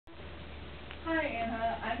Hi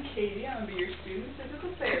Anna, I'm Katie. I'm going to be your student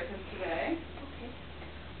physical therapist today.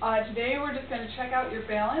 Okay. Today we're just going to check out your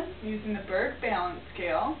balance using the Berg balance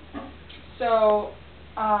scale. So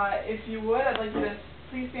if you would, I'd like you to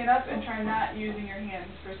please stand up and try not using your hands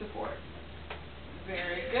for support.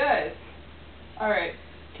 Very good. Alright,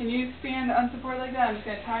 can you stand unsupported like that? I'm just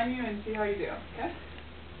going to time you and see how you do, okay?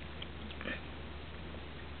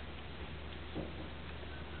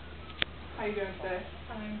 How are you doing today?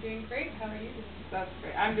 I'm doing great. How are you doing? That's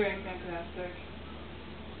great. I'm doing fantastic.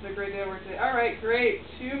 It's a great day at work today. Alright, great.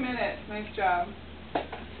 2 minutes. Nice job.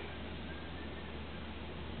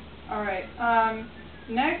 Alright,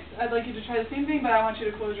 next I'd like you to try the same thing, but I want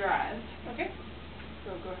you to close your eyes. Okay.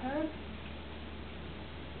 So go ahead.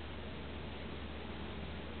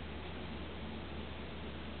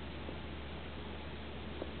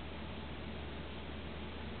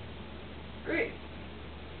 Great.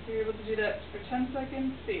 You're able to do that for 10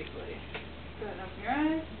 seconds safely. Go ahead and open your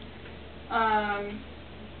eyes.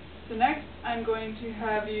 So next, I'm going to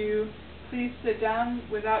have you please sit down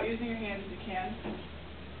without using your hands if you can.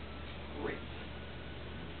 Great.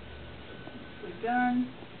 Nicely done.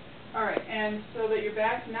 Alright, and so that your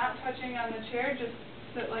back's not touching on the chair, just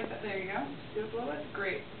sit like that. There you go. Just do it a little bit.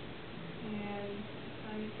 Great. And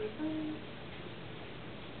time you for time.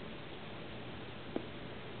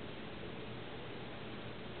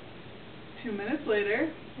 Two minutes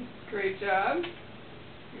later. Great job.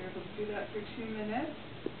 You're able to do that for 2 minutes.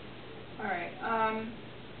 Alright,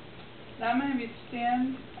 now I'm going to have you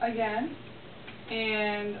stand again,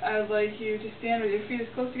 and I would like you to stand with your feet as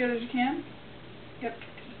close together as you can. Yep,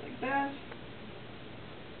 just like that.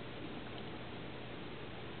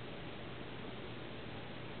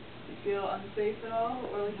 Do you feel unsafe at all,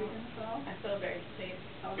 or like you're going to fall? I feel very safe.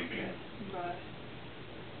 Oh, good. I'm glad.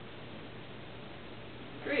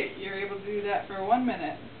 Great, you're able to do that for 1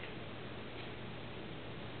 minute.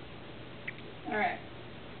 Alright,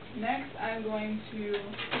 next I'm going to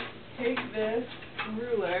take this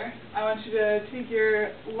ruler. I want you to take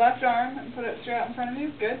your left arm and put it straight out in front of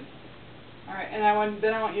you. Good. Alright, and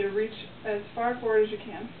then I want you to reach as far forward as you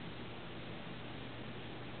can.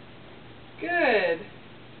 Good.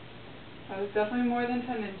 That was definitely more than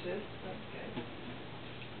 10 inches. That's good.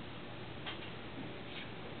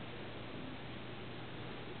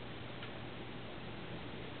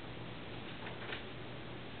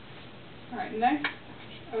 Alright, next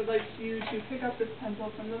I would like you to pick up this pencil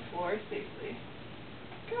from the floor safely.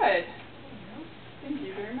 Good. Thank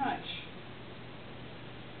you very much.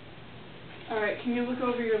 Alright, can you look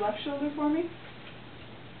over your left shoulder for me?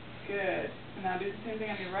 Good. And now do the same thing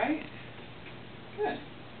on your right. Good.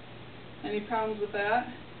 Any problems with that?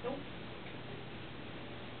 Nope.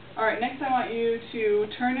 Alright, next I want you to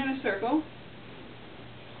turn in a circle,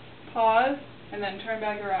 pause, and then turn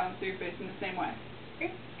back around so you're facing the same way.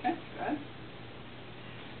 Okay. Okay, go ahead.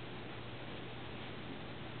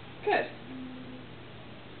 Good.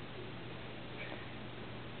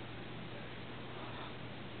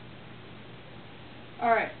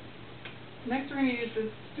 Alright, next we're going to use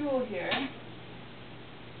this stool here.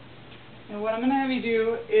 And what I'm going to have you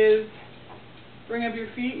do is bring up your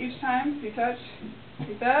feet each time you touch.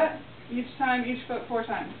 Like that. Each time, each foot 4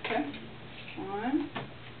 times. Okay? 1,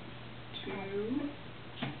 2,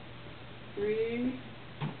 3,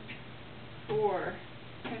 4.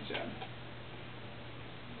 Nice job.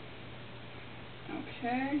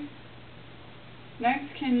 Okay.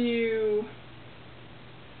 Next, can you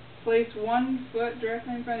place one foot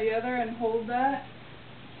directly in front of the other and hold that?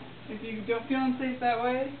 If you don't feel unsafe that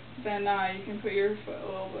way, then you can put your foot a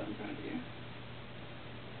little bit in front of you.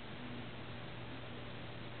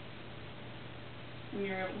 And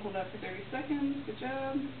you're able to hold that for 30 seconds. Good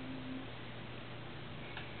job.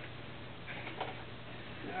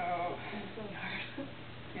 So, That's really hard.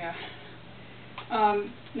 yeah.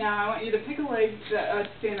 Now I want you to pick a leg to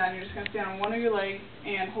stand on. You're just going to stand on one of your legs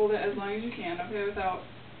and hold it as long as you can, okay, without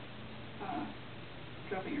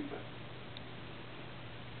dropping your foot.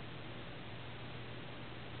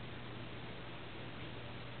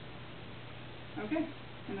 Okay,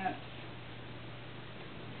 and that's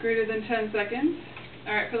greater than 10 seconds.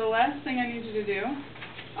 Alright, for the last thing I need you to do,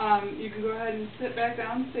 you can go ahead and sit back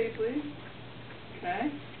down safely.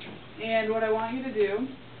 Okay, and what I want you to do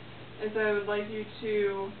is I would like you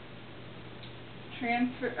to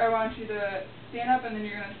I want you to stand up and then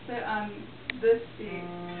you're going to sit on this seat.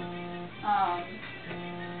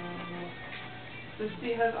 This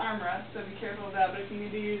seat has armrests, so be careful of that, but if you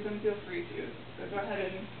need to use them, feel free to. So go ahead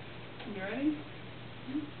and you ready?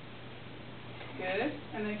 Good.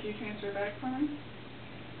 And then can you transfer back for me?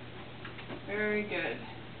 Very good.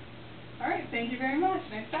 Alright, thank you very much.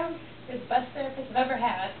 Nice job. Is bus therapy I've ever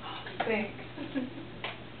had. Thanks.